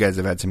I think you guys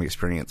have had some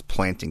experience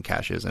planting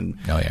caches, and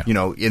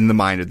in the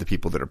mind of the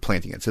people that are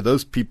planting it. So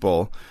those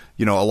people,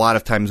 a lot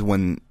of times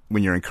when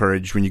you're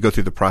encouraged, when you go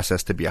through the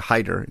process to be a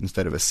hider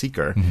instead of a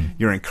seeker,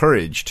 you're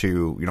encouraged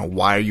to,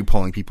 why are you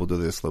pulling people to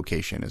this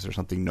location? Is there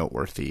something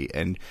noteworthy?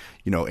 And,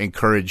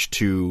 encouraged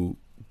to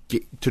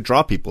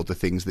draw people to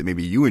things that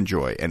maybe you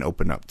enjoy and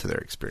open up to their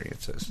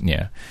experiences.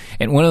 Yeah.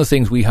 And one of the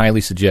things we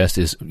highly suggest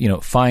is,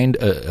 find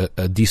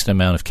a decent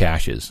amount of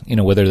caches,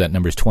 whether that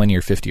number is 20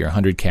 or 50 or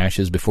 100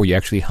 caches before you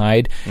actually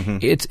hide.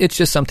 It's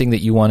just something that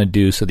you want to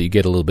do so that you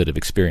get a little bit of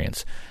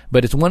experience.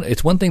 But it's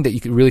one thing that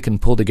you really can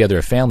pull together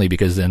a family,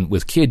 because then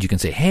with kids you can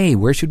say, "Hey,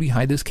 where should we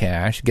hide this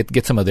cache?"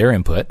 Get some of their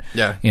input.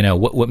 Yeah.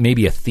 What may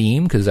be a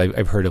theme, because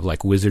I've heard of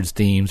like wizards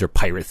themes or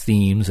pirate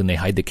themes, and they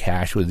hide the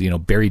cache with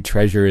buried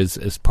treasure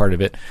as part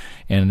of it.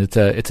 And it's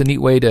a neat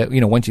way to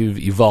once you've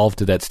evolved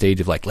to that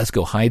stage of like, let's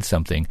go hide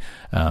something,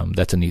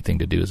 that's a neat thing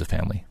to do as a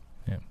family.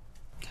 Yeah.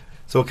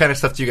 So what kind of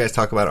stuff do you guys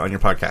talk about on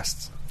your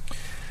podcasts?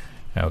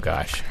 Oh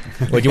gosh!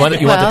 Well, you want the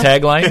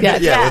tagline?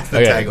 Yeah. What's the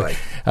tagline?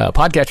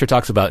 Podcatcher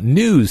talks about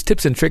news,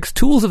 tips and tricks,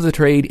 tools of the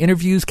trade,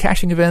 interviews,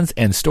 caching events,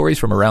 and stories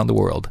from around the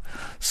world.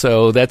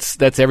 So that's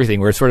everything.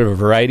 We're sort of a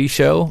variety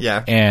show.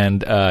 Yeah.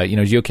 And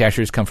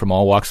geocachers come from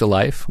all walks of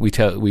life. We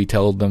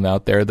tell them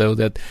out there though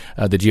that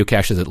the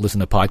geocachers that listen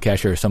to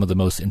Podcatcher are some of the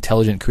most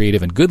intelligent,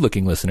 creative, and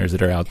good-looking listeners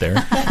that are out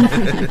there.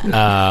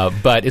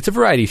 But it's a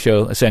variety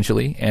show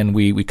essentially, and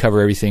we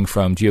cover everything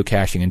from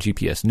geocaching and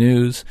GPS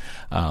news.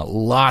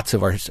 Lots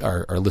of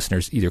our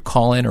listeners either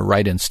call in or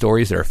write in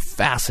stories that are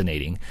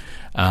fascinating,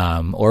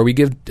 or we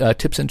give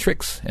tips and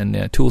tricks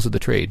and tools of the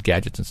trade,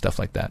 gadgets and stuff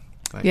like that.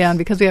 Nice. Yeah, and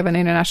because we have an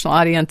international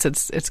audience,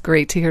 it's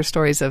great to hear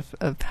stories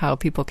of how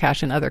people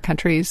cache in other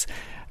countries.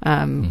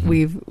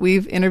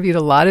 We've interviewed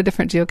a lot of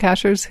different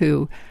geocachers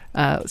who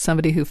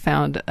somebody who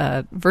found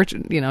a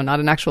not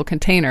an actual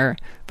container,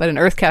 but an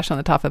earth cache on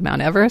the top of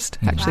Mount Everest,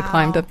 actually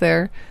climbed up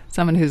there.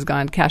 Someone who's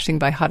gone caching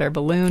by hot air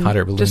balloon,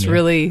 just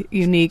really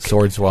unique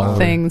sword swallow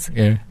things.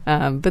 Yeah.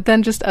 But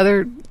then just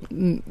other,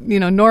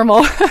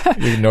 normal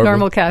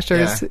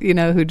cachers,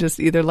 who just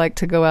either like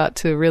to go out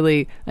to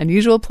really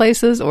unusual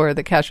places, or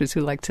the cachers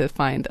who like to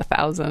find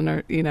 1,000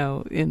 or,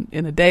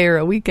 in a day or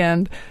a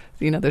weekend.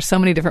 There's so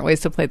many different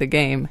ways to play the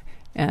game.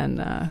 And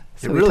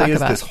so it really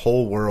is this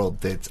whole world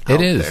that's out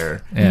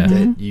there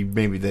that you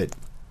maybe that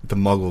the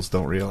muggles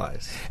don't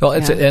realize. Well,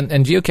 it's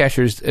and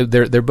geocachers,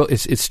 they're both.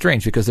 It's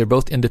strange because they're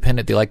both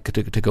independent. They like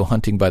to go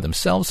hunting by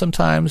themselves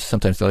sometimes.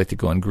 Sometimes they like to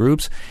go in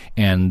groups,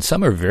 and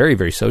some are very,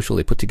 very social.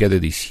 They put together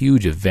these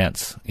huge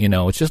events.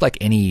 It's just like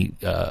any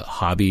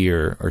hobby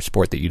or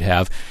sport that you'd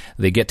have.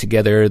 They get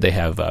together. They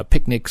have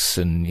picnics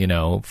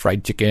and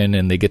fried chicken,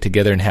 and they get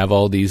together and have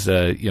all these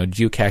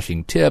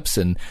geocaching tips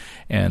and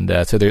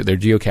so they're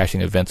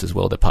geocaching events as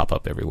well that pop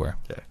up everywhere.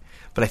 Yeah.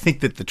 But I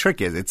think that the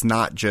trick is it's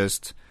not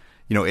just,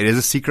 it is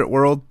a secret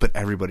world, but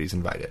everybody's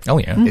invited. Oh,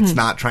 yeah. It's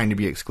not trying to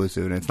be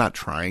exclusive, and it's not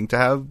trying to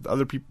have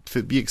other people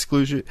to be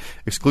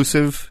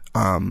exclusive.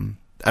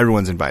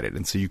 Everyone's invited,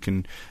 and so you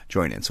can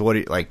join in. So what do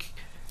you like?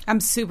 I'm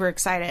super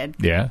excited.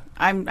 Yeah.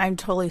 I'm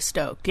totally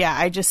stoked. Yeah,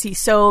 I just see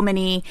so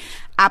many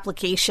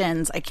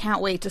applications. I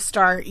can't wait to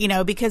start,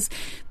 because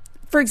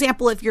for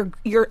example, if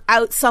you're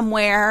out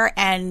somewhere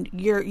and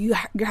you're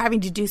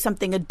having to do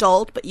something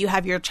adult, but you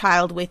have your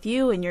child with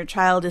you, and your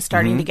child is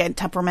starting to get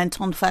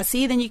temperamental and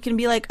fussy, then you can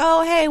be like,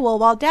 oh, hey, well,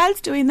 while Dad's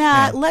doing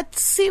that,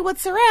 let's see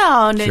what's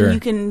around, and you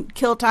can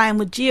kill time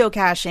with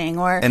geocaching.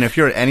 And if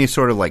you're at any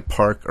sort of like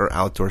park or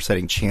outdoor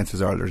setting,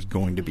 chances are there's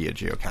going to be a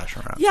geocache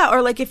around. Yeah,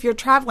 or like if you're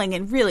traveling,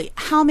 and really,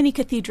 how many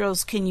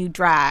cathedrals can you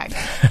drag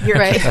your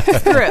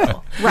kids through,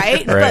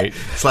 right? Right.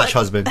 Slash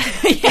husband. Well,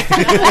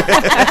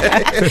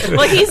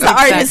 he's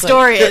the art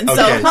historian, so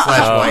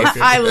slash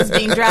wife. I was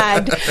being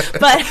dragged.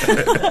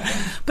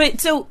 But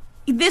so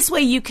this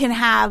way you can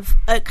have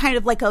a kind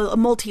of like a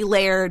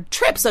multi-layered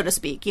trip, so to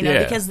speak,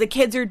 because the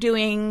kids are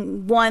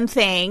doing one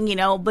thing,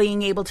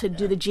 being able to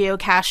do the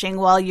geocaching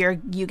while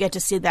you get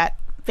to see that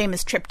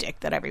famous triptych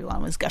that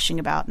everyone was gushing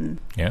about.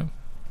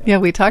 Yeah,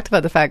 we talked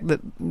about the fact that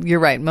you're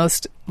right.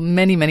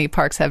 Many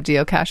parks have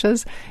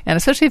geocaches, and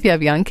especially if you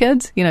have young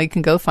kids, you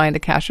can go find a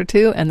cache or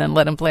two and then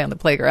let them play on the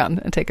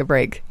playground and take a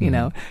break. You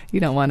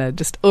don't want to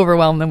just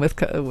overwhelm them with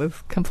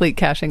complete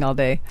caching all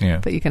day. Yeah.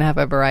 But you can have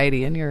a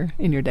variety in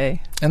your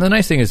day. And the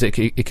nice thing is it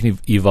can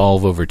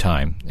evolve over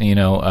time.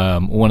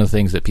 One of the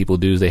things that people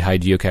do is they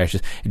hide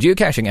geocaches.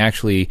 Geocaching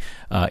actually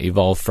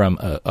evolved from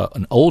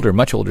an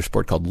much older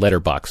sport called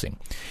letterboxing,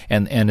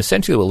 and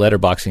essentially what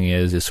letterboxing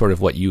is sort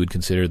of what you would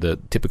consider the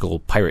typical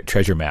pirate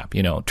treasure map.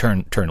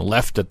 Turn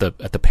left at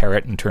the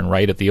parrot and turn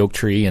right at the oak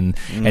tree, and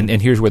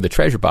here's where the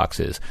treasure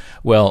box is.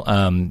 Well,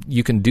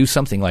 you can do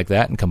something like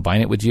that and combine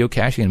it with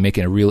geocaching and make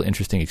it a real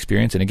interesting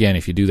experience. And again,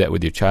 if you do that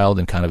with your child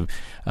and kind of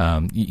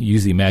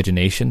use the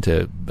imagination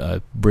to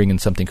bring in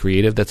something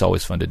creative, that's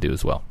always fun to do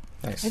as well.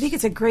 Nice. I think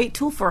it's a great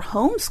tool for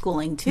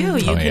homeschooling too.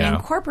 You can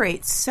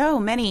incorporate so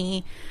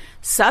many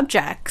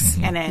subjects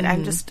in it.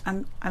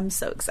 I'm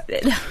so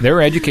excited. There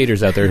are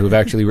educators out there who've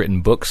actually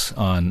written books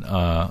on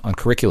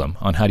curriculum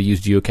on how to use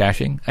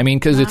geocaching. I mean,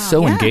 because it's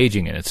so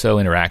engaging and it's so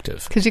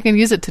interactive. Because you can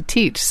use it to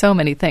teach so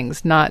many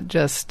things, not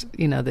just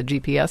the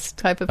GPS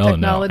type of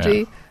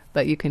technology,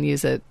 but you can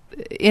use it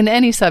in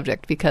any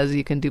subject because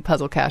you can do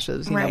puzzle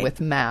caches, with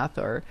math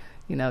or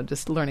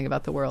just learning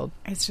about the world.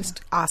 It's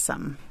just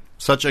awesome.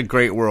 Such a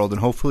great world, and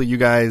hopefully you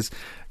guys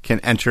can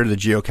enter the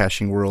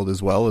geocaching world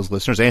as well as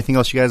listeners. Anything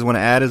else you guys want to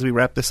add as we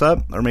wrap this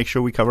up or make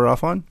sure we cover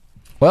off on?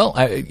 Well,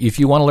 if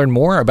you want to learn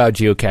more about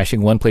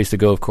geocaching, one place to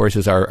go, of course,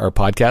 is our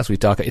podcast.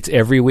 It's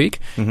every week,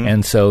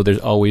 and so there's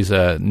always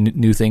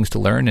new things to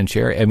learn and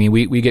share. I mean,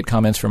 we get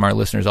comments from our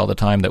listeners all the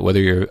time that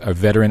whether you're a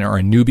veteran or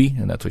a newbie,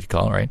 and that's what you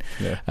call it, right?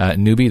 Yeah.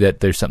 Newbie, that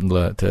there's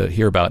something to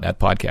hear about at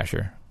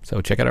Podcaster.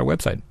 So check out our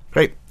website.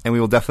 Great. And we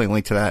will definitely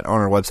link to that on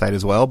our website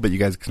as well, but you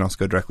guys can also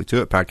go directly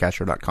to it,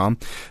 podcaster.com.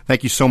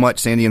 Thank you so much,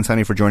 Sandy and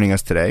Sunny, for joining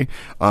us today.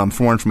 For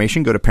more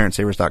information, go to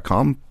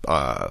parentsavers.com,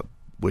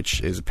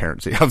 which is a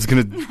parent. I was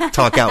going to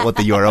talk out what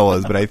the URL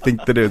was, but I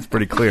think that it's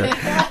pretty clear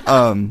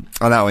on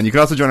that one. You can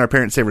also join our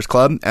Parent Savers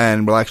Club,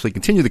 and we'll actually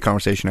continue the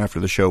conversation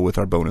after the show with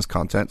our bonus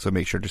content, so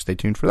make sure to stay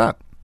tuned for that.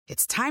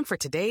 It's time for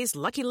today's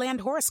Lucky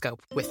Land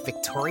horoscope with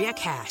Victoria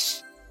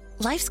Cash.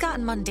 Life's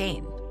gotten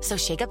mundane, so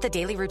shake up the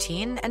daily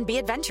routine and be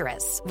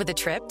adventurous with a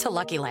trip to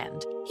Lucky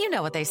Land. You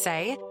know what they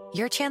say,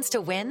 your chance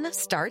to win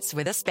starts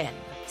with a spin.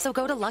 So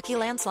go to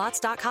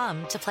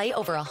LuckyLandSlots.com to play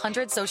over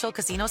 100 social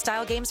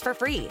casino-style games for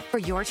free for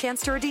your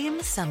chance to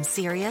redeem some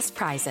serious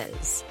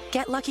prizes.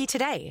 Get lucky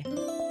today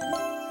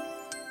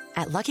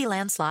at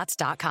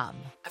LuckyLandSlots.com.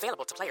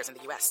 Available to players in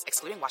the U.S.,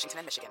 excluding Washington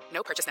and Michigan.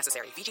 No purchase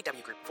necessary.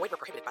 VGW Group. Void where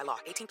prohibited by law.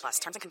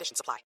 18+. Terms and conditions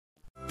apply.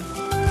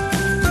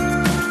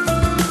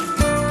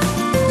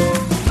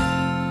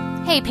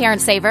 Hey,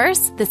 Parent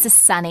Savers. This is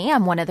Sunny.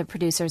 I'm one of the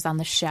producers on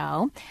the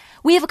show.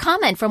 We have a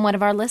comment from one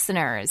of our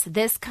listeners.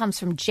 This comes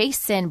from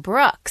Jason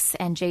Brooks,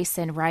 and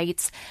Jason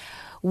writes,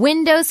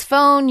 Windows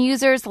Phone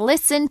users,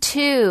 listen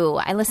to.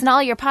 I listen to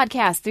all your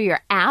podcasts through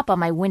your app on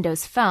my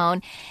Windows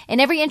Phone.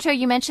 In every intro,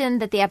 you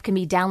mentioned that the app can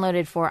be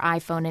downloaded for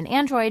iPhone and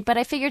Android, but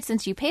I figured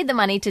since you paid the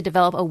money to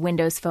develop a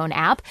Windows Phone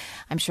app,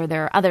 I'm sure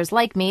there are others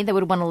like me that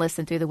would want to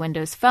listen through the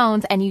Windows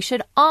Phones, and you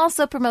should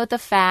also promote the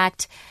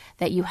fact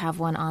that you have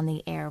one on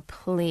the air,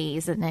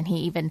 please. And then he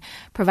even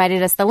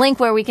provided us the link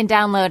where we can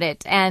download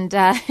it. And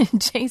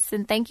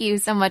Jason, thank you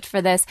so much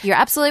for this. You're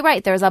absolutely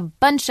right. There's a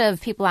bunch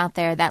of people out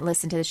there that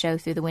listen to the show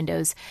through the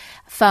Windows Windows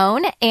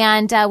phone,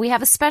 and we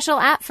have a special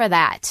app for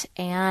that.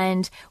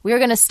 And we're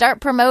going to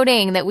start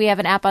promoting that we have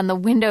an app on the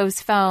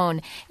Windows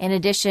phone in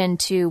addition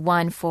to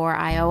one for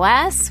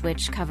iOS,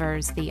 which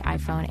covers the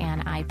iPhone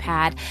and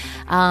iPad,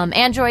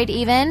 Android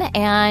even,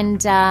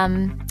 and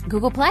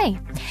Google Play.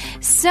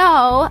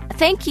 So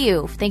thank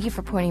you. Thank you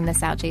for pointing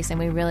this out, Jason.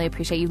 We really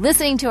appreciate you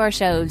listening to our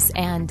shows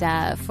and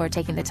for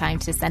taking the time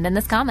to send in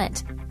this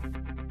comment.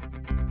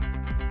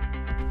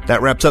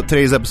 That wraps up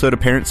today's episode of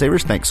Parent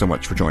Savers. Thanks so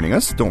much for joining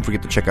us. Don't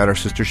forget to check out our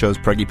sister shows,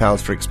 Preggy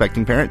Pals for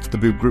expecting parents, The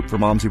Boob Group for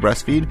moms who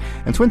breastfeed,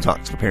 and Twin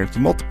Talks for parents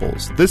with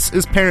multiples. This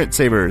is Parent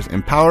Savers,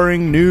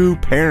 empowering new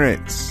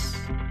parents.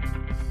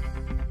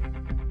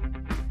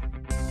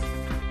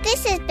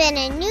 This has been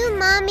a New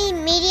Mommy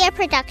Media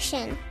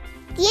production.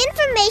 The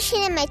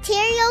information and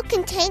material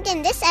contained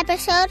in this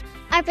episode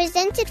are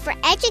presented for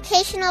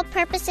educational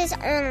purposes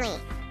only.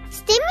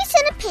 Statements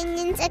and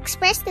opinions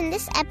expressed in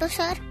this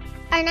episode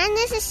are not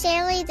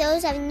necessarily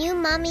those of New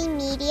Mommy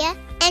Media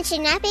and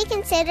should not be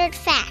considered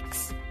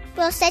facts.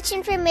 While such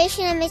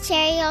information and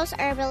materials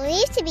are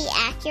believed to be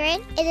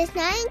accurate, it is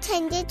not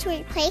intended to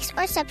replace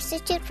or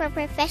substitute for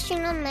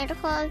professional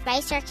medical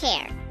advice or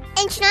care,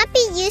 and should not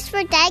be used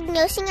for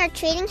diagnosing or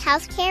treating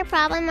healthcare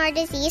problem or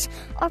disease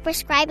or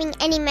prescribing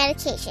any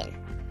medication.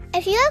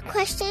 If you have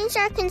questions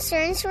or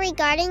concerns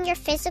regarding your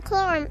physical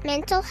or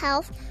mental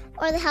health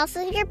or the health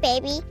of your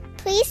baby,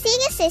 please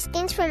seek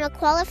assistance from a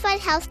qualified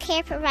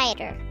healthcare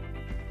provider.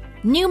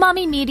 New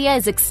Mommy Media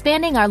is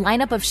expanding our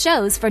lineup of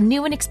shows for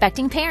new and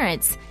expecting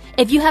parents.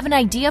 If you have an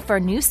idea for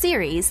a new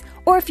series,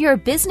 or if you're a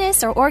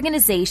business or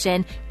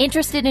organization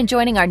interested in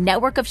joining our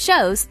network of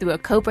shows through a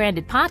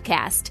co-branded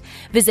podcast,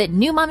 visit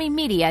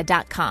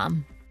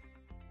newmommymedia.com.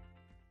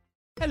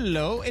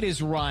 Hello, it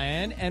is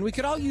Ryan, and we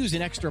could all use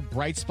an extra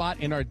bright spot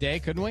in our day,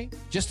 couldn't we?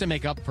 Just to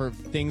make up for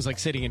things like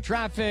sitting in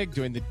traffic,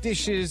 doing the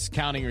dishes,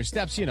 counting your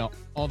steps, you know,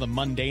 all the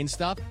mundane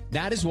stuff.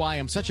 That is why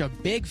I'm such a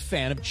big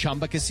fan of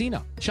Chumba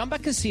Casino. Chumba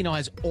Casino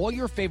has all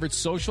your favorite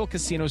social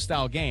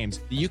casino-style games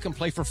that you can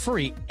play for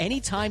free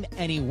anytime,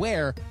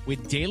 anywhere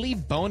with daily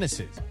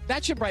bonuses.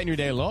 That should brighten your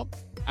day a little.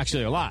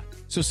 Actually, a lot.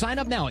 So sign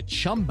up now at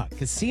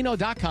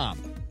ChumbaCasino.com.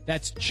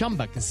 That's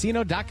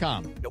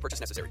ChumbaCasino.com. No purchase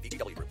necessary.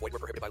 VGW Group. Void where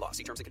prohibited by law.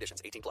 See terms and conditions.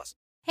 18+.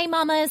 Hey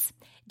mamas,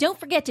 don't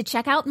forget to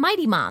check out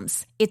Mighty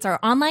Moms. It's our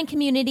online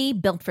community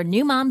built for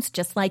new moms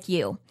just like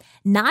you.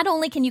 Not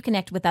only can you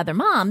connect with other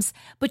moms,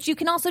 but you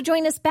can also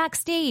join us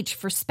backstage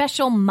for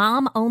special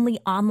mom-only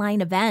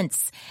online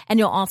events. And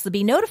you'll also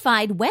be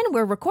notified when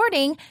we're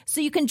recording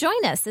so you can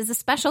join us as a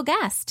special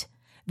guest.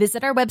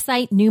 Visit our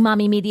website,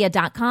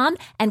 newmommymedia.com,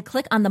 and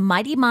click on the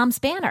Mighty Moms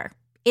banner.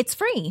 It's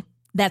free.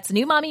 That's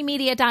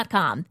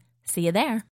newmommymedia.com. See you there.